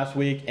game last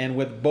week, and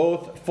with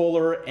both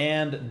Fuller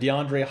and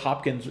DeAndre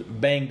Hopkins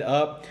banged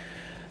up,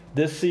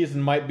 this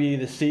season might be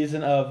the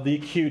season of the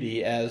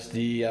Cutie as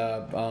the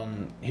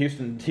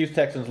Houston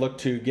Texans look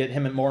to get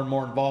him more and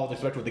more involved,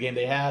 especially with the game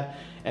they had,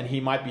 and he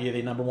might be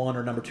the number 1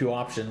 or number 2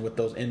 option with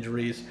those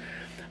injuries.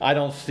 I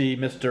don't see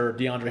Mr.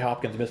 DeAndre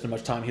Hopkins missing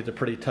much time. He's a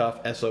pretty tough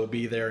SOB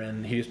there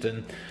in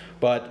Houston.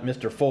 But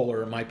Mr.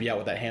 Fuller might be out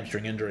with that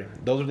hamstring injury.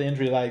 Those are the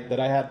injuries that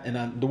I had.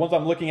 And the ones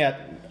I'm looking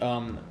at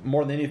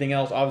more than anything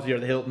else, obviously, are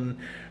the Hilton,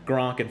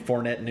 Gronk, and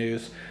Fournette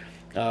news.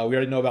 We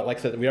already know about, like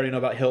I said, we already know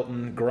about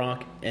Hilton,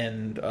 Gronk,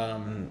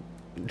 and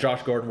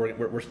Josh Gordon.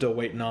 We're still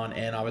waiting on.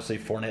 And obviously,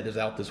 Fournette is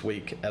out this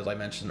week, as I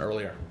mentioned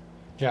earlier.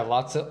 Yeah,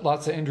 lots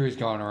of injuries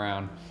going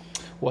around.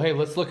 Well, hey,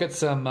 let's look at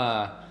some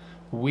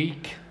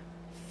Week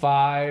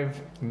 5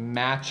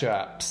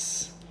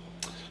 matchups.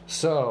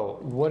 So,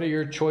 what are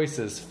your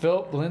choices?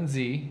 Philip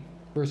Lindsay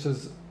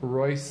versus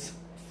Royce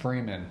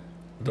Freeman.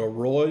 The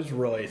Royce.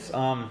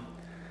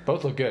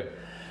 Both look good.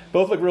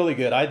 Both look really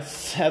good.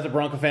 As a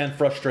Bronco fan,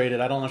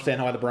 frustrated. I don't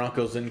understand why the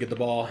Broncos didn't get the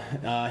ball.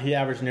 He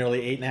averaged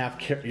nearly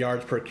 8.5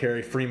 yards per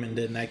carry. Freeman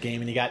did in that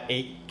game, and he got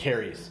 8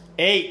 carries.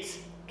 8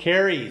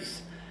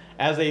 carries.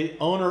 As a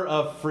owner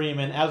of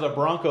Freeman, as a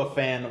Bronco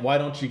fan, why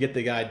don't you get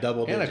the guy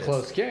double digits? And a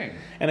close game.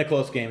 And a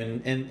close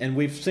game. And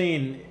we've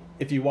seen,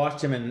 if you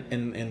watched him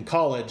in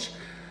college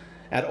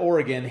at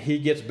Oregon, he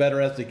gets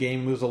better as the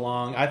game moves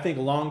along. I think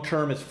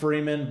long-term it's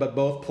Freeman, but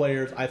both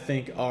players, I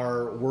think,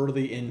 are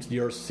worthy in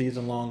your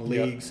season-long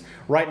leagues. Yep.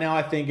 Right now,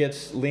 I think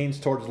it leans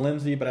towards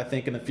Lindsay, but I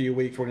think in a few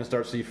weeks we're going to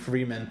start to see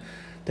Freeman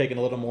taking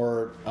a little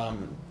more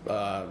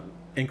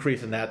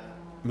increase in that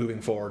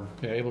moving forward.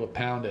 Yeah, able to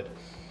pound it.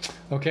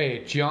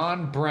 Okay,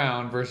 John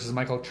Brown versus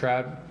Michael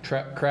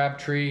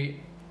Crabtree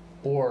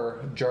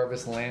or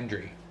Jarvis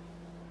Landry.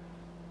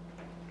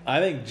 I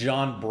think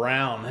John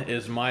Brown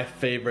is my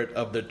favorite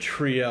of the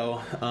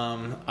trio.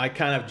 I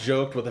kind of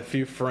joked with a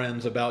few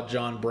friends about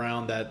John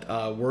Brown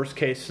that worst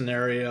case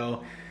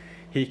scenario,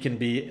 he can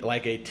be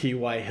like a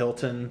T.Y.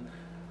 Hilton.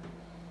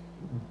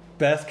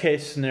 Best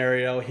case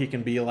scenario, he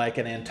can be like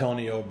an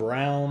Antonio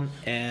Brown.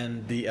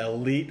 And the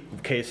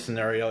elite case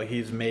scenario,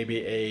 he's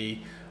maybe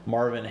a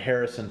Marvin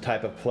Harrison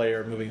type of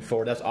player moving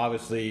forward. That's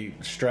obviously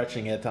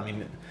stretching it. I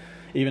mean,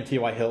 even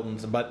T.Y.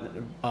 Hilton's, but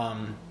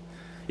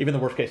even the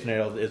worst case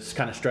scenario, it's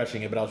kind of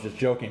stretching it. But I was just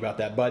joking about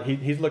that. But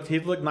he's looked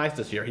nice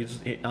this year. He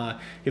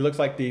looks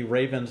like the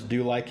Ravens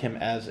do like him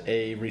as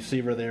a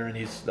receiver there, and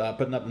he's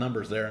putting up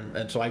numbers there.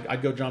 And so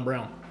I'd go John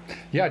Brown.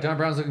 Yeah, John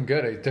Brown's looking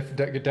good. A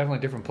definitely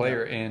a different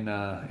player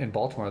in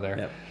Baltimore there.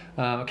 Yep.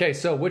 Okay,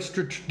 so which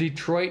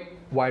Detroit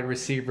wide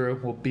receiver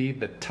will be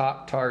the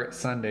top target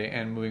Sunday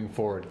and moving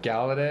forward?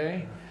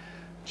 Galladay,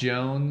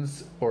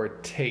 Jones, or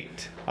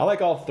Tate? I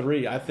like all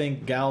three. I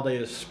think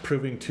Galladay is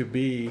proving to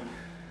be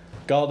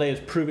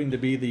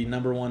the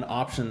number one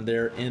option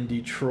there in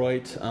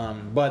Detroit.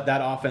 But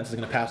that offense is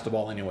going to pass the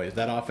ball anyways.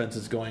 That offense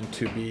is going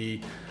to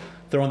be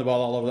throwing the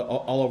ball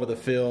all over the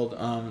field.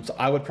 So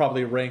I would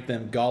probably rank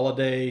them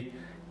Galladay,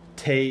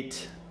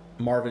 Tate,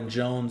 Marvin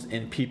Jones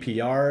in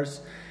PPRs.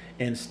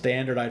 In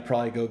standard, I'd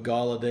probably go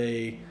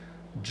Galladay,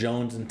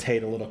 Jones, and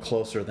Tate a little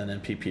closer than in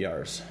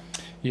PPRs.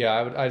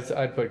 Yeah,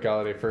 I'd put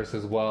Galladay first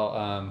as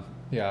well.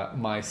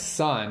 My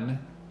son,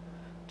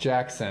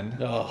 Jackson.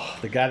 Oh,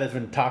 the guy that's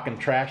been talking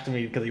trash to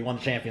me because he won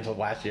the championship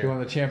last year. He won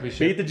the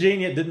championship.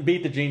 Didn't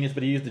beat the genius,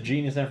 but he used the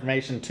genius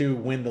information to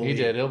win the league.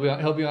 He did. He'll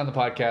be on the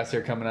podcast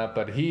here coming up,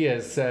 but he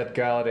has said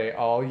Galladay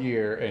all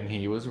year, and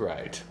he was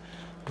right.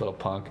 Little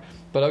punk.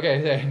 But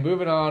okay,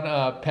 moving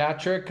on.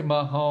 Patrick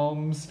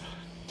Mahomes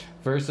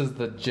versus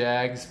the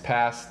Jags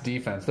pass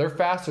defense. They're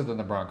faster than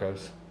the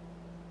Broncos.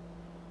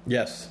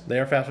 Yes, they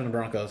are faster than the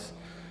Broncos.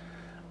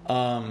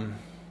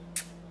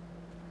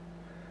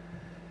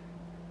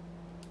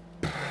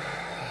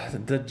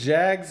 The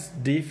Jags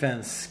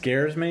defense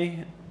scares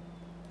me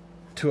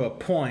to a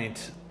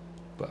point,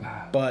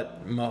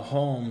 but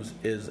Mahomes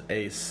is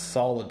a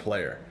solid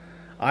player.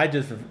 I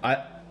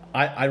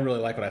really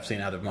like what I've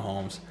seen out of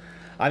Mahomes.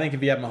 I think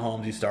if you have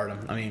Mahomes, you start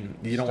him. I mean,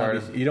 you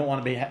don't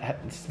want to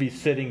be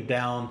sitting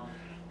down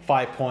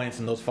 5 points,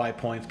 and those 5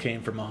 points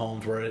came from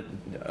Mahomes, where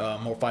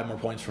 5 more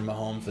points from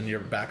Mahomes, and you're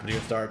back to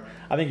your start.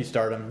 I think you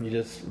start him. You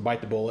just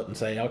bite the bullet and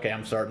say, okay,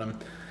 I'm starting him.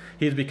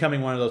 He's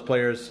becoming one of those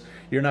players.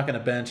 You're not going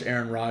to bench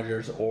Aaron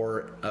Rodgers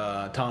or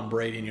Tom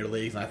Brady in your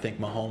leagues, and I think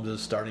Mahomes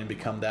is starting to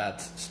become that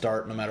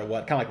start no matter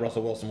what. Kind of like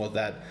Russell Wilson was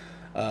that,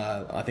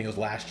 I think it was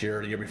last year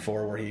or the year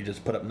before, where he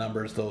just put up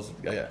numbers, those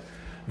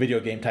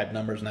video game type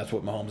numbers, and that's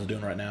what Mahomes is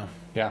doing right now.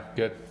 Yeah,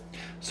 good.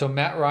 So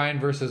Matt Ryan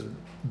versus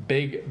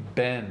Big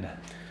Ben.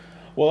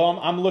 Well,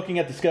 I'm looking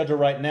at the schedule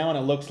right now, and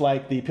it looks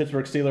like the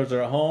Pittsburgh Steelers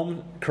are at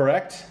home,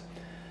 correct?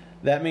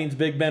 That means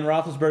Big Ben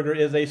Roethlisberger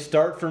is a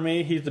start for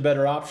me. He's the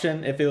better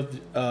option. If it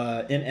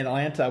was in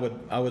Atlanta,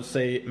 I would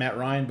say Matt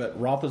Ryan, but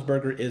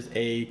Roethlisberger is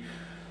a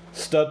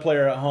stud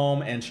player at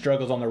home and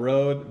struggles on the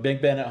road.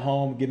 Big Ben at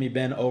home, give me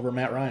Ben over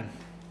Matt Ryan.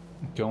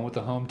 Going with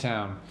the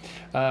hometown.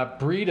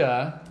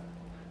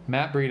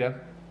 Matt Breida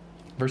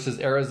versus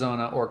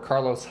Arizona, or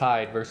Carlos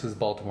Hyde versus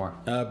Baltimore.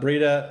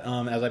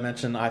 Breida, as I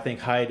mentioned, I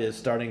think Hyde is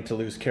starting to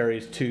lose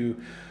carries to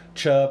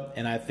Chubb,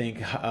 and I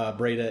think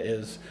Breida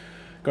is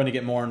going to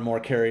get more and more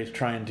carries,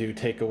 trying to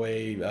take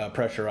away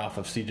pressure off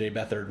of C.J.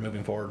 Beathard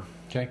moving forward.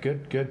 Okay,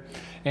 good.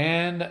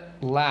 And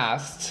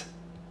last,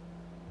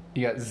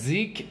 You got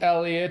Zeke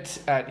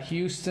Elliott at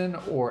Houston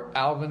or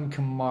Alvin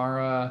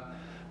Kamara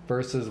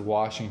versus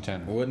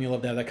Washington. Wouldn't you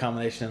love to have that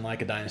combination in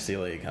like a dynasty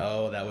league?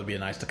 Oh, that would be a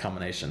nice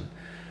combination.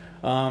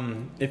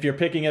 If you're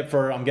picking it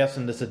for, I'm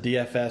guessing this is a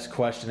DFS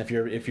question. If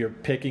you're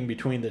picking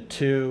between the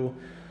two,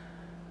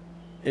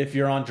 if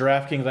you're on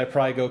DraftKings, I'd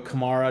probably go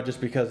Kamara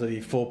just because of the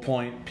full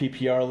point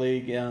PPR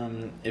league.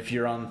 If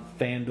you're on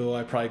FanDuel,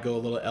 I'd probably go a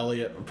little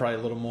Elliott, probably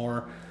a little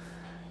more.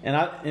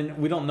 And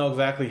we don't know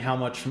exactly how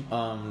much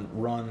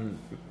run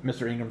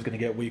Mr. Ingram's going to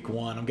get week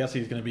 1. I'm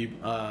guessing he's going to be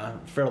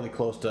fairly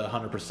close to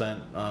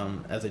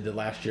 100% as they did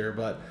last year.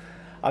 But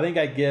I think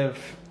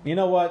you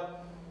know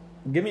what?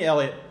 Give me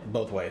Elliott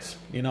both ways.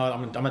 You know what?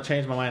 I'm going to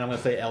change my mind. I'm going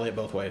to say Elliott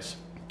both ways.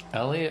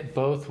 Elliott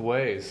both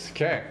ways.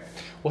 Okay.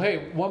 Well,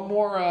 hey, one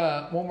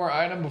more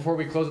item before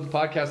we close the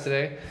podcast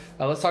today.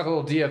 Let's talk a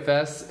little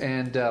DFS.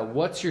 And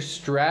what's your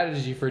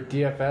strategy for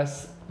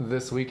DFS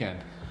this weekend?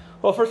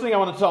 Well, first thing I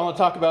want to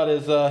talk about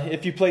is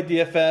if you play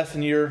DFS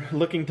and you're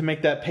looking to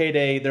make that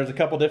payday, there's a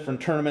couple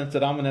different tournaments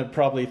that I'm going to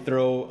probably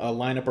throw a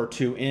lineup or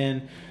two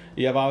in.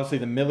 You have obviously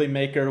the Millie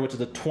Maker, which is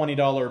a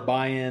 $20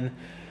 buy-in,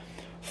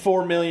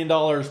 $4 million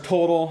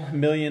total, $1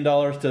 million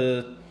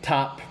to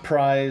top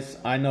prize.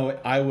 I know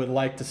I would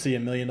like to see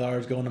 $1 million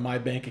go into my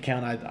bank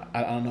account.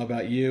 I don't know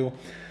about you.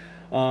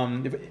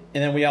 And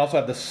then we also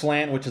have the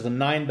Slant, which is a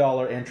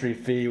 $9 entry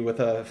fee with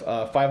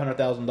a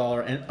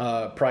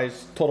 $500,000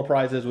 prize, total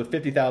prizes with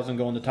 $50,000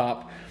 going to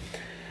top.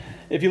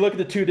 If you look at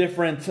the two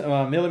different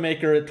Millie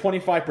Maker,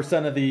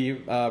 25% of the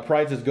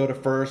prizes go to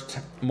first,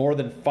 more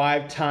than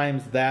 5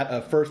 times that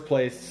of first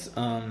place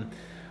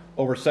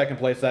over second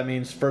place. That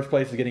means first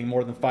place is getting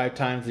more than 5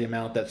 times the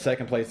amount that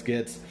second place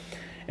gets.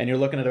 And you're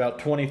looking at about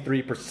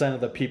 23% of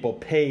the people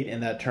paid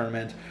in that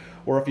tournament.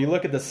 Or if you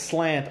look at the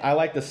Slant, I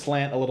like the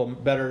Slant a little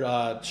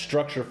better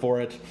structure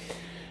for it.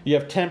 You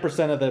have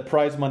 10% of the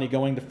prize money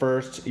going to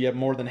first. You have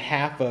more than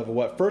half of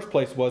what first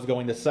place was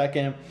going to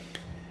second.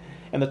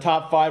 And the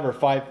top 5 are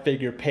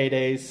 5-figure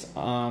paydays.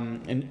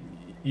 And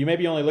you may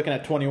be only looking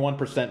at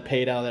 21%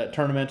 paid out of that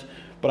tournament,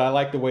 but I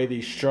like the way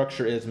the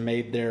structure is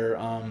made there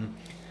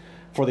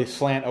for the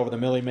Slant over the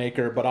Millie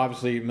Maker. But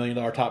obviously, $1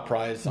 million top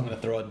prize, I'm going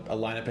to throw a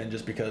lineup in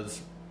just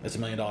because it's $1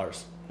 million.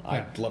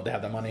 I'd love to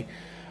have that money.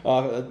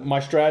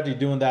 My strategy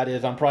doing that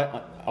is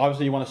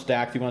obviously you want to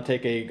stack. You want to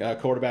take a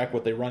quarterback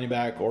with a running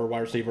back or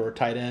wide receiver or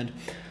tight end.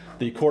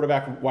 The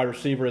quarterback wide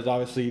receiver is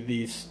obviously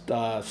the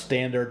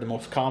standard, the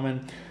most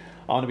common.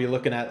 I want to be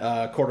looking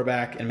at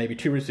quarterback and maybe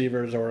 2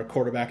 receivers, or a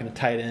quarterback and a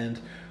tight end,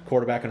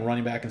 quarterback and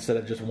running back instead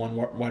of just one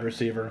wide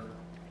receiver.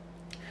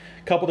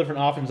 A couple different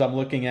options I'm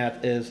looking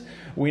at is,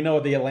 we know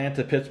the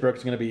Atlanta-Pittsburgh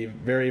is going to be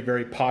very,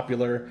 very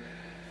popular.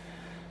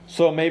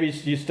 So maybe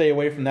you stay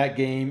away from that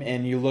game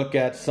and you look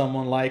at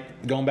someone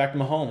like going back to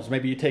Mahomes.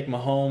 Maybe you take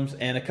Mahomes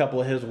and a couple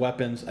of his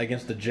weapons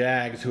against the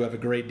Jags, who have a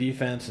great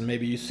defense, and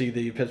maybe you see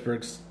the Pittsburgh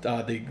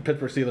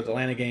Steelers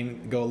Atlanta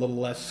game go a little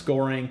less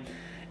scoring,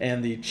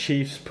 and the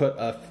Chiefs put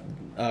a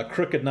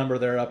crooked number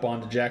there up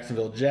on the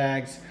Jacksonville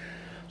Jags.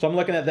 So I'm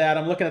looking at that.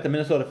 I'm looking at the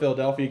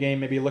Minnesota-Philadelphia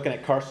game, maybe looking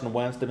at Carson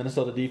Wentz. The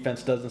Minnesota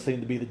defense doesn't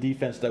seem to be the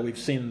defense that we've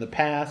seen in the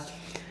past.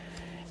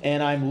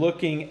 And I'm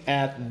looking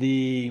at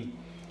the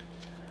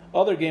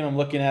other game I'm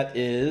looking at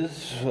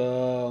is,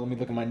 let me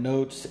look at my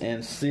notes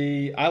and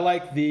see. I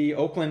like the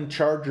Oakland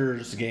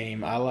Chargers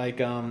game. I like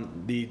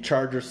the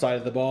Chargers side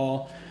of the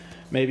ball,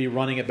 maybe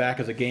running it back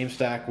as a game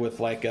stack with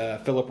like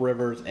Phillip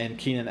Rivers and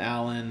Keenan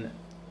Allen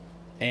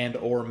and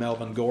or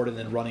Melvin Gordon,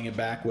 and running it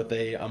back with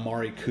a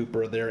Amari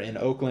Cooper there in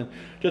Oakland.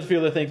 Just a few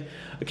other things.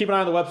 Keep an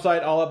eye on the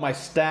website. I'll have my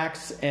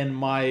stacks and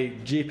my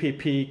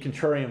GPP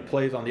contrarian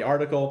plays on the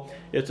article.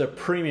 It's a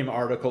premium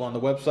article on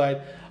the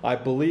website. I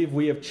believe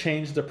we have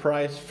changed the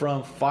price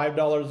from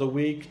 $5 a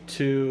week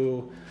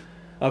to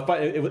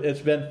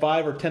it's been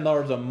 $5 or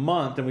 $10 a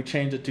month, and we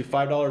changed it to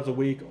 $5 a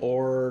week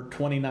or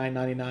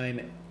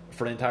 $29.99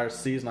 for the entire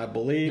season, I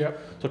believe. Yep.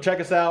 So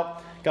check us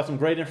out. Got some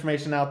great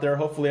information out there.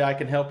 Hopefully I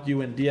can help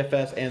you in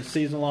DFS and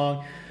season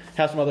long.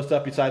 Have some other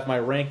stuff besides my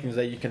rankings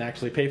that you can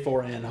actually pay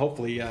for, and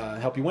hopefully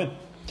help you win.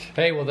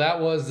 Hey, well, that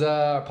was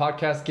our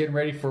podcast getting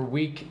ready for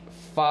week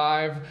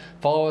 5.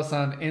 Follow us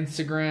on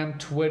Instagram,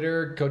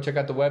 Twitter. Go check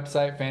out the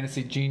website,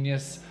 Fantasy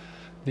Genius,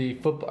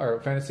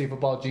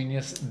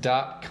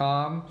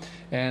 fantasyfootballgenius.com.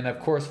 And, of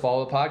course,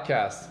 follow the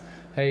podcast.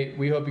 Hey,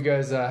 we hope you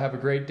guys have a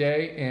great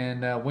day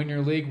and win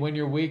your league, win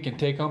your week, and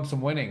take home some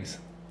winnings.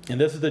 And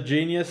this is the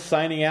Genius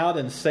signing out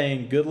and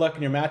saying good luck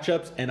in your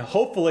matchups. And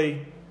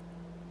hopefully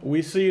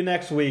we see you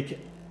next week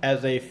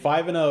as a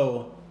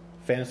 5-0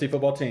 fantasy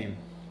football team.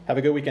 Have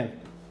a good weekend.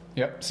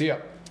 Yep. See ya.